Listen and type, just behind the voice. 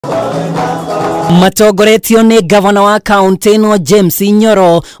Matongoretio ni gavana wa kaunti-ini James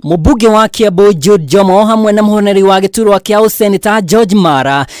Nyoro, mubunge wa Kiambu Jude Jomo hamwe na muhoneri wa giturwa kia Senator George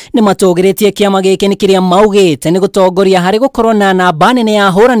Mara ni matugiritie kiama giki ni kiria maugite ni gutongoria hari gukorwo na namba nene ya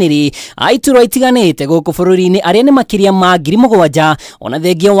huraniri aiturwa itiganite guku bururi-ini aria ni makiria ma 7,000 ona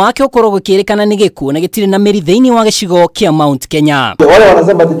thengia wake ukorwo gukirikana ni gikuo na gitiri na meri thiini wa gicigo kia Mount Kenya. Wale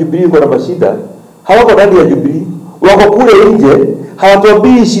wanasema ati Jubilee iko na mashida, hawako ndani ya Jubilee, wako kule nje,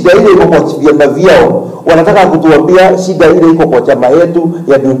 hawatuambii shida ile iko kwa vyama vyao, wanataka kutuambia shida ile iko kwa chama yetu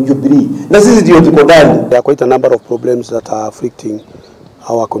ya Jubilee, na sisi ndio tuko ndani. There are quite a number of problems that are afflicting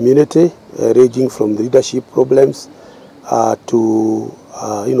our community, ranging from the leadership problems to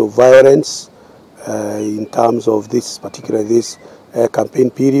violence in terms of this campaign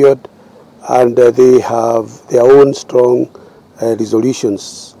period, and they have their own strong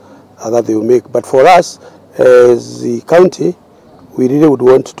resolutions that they will make. But for us as the county, we really would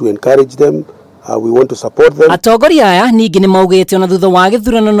want to encourage them. We want to support them. Atongoria aya ningi ni maugite ona thutha wa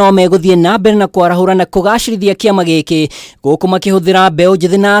githurano no meguthie na mbere na kwarahura na kugacirithia kiama giki guku makihuthira mbeu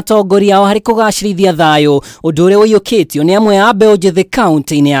njithi na atongoria ao hari kugacirithia thayo undu uria wiyukitio ni amwe ya mbeu njithi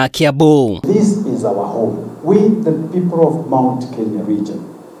kaunti-ini ya Kiambu. This is our home. We the people of Mount Kenya region.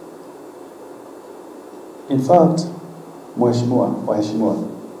 In fact, waheshimiwa,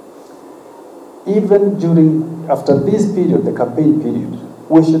 even after this period, the campaign period,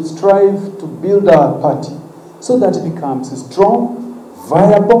 we should strive to build our party so that it becomes strong,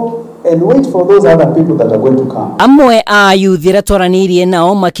 viable, and wait for those other people that are going to come. Amwe a youth ira twaranirie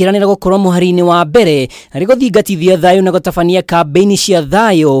nao makiranira gukorwo muharini wa mbere hari guthingatithia thayo na gutabania campaign cia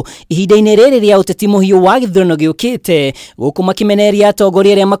thayo ihinda-ini riri ria uteti muhiu wa githurano giukite guku makimeneria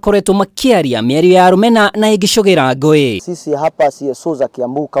atongoria aria makoretwo makiaria miario ya rumena na igicugira ngui. Sisi hapa CSO za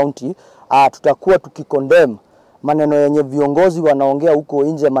Kiambu County tutakuwa tukikondem maneno yenye viongozi wanaongea huko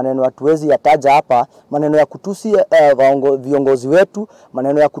nje, maneno hatuwezi yataja hapa, maneno ya kutusi viongozi wetu,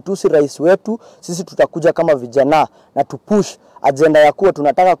 maneno ya kutusi rais wetu. Sisi tutakuja kama vijana na tupush agenda ya kuwa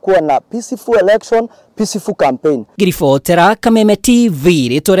tunataka kuwa na peaceful election, peaceful campaign. Girifotera Kameme TV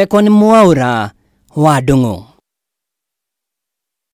ritorekwa ni Mwaura wa Dungu.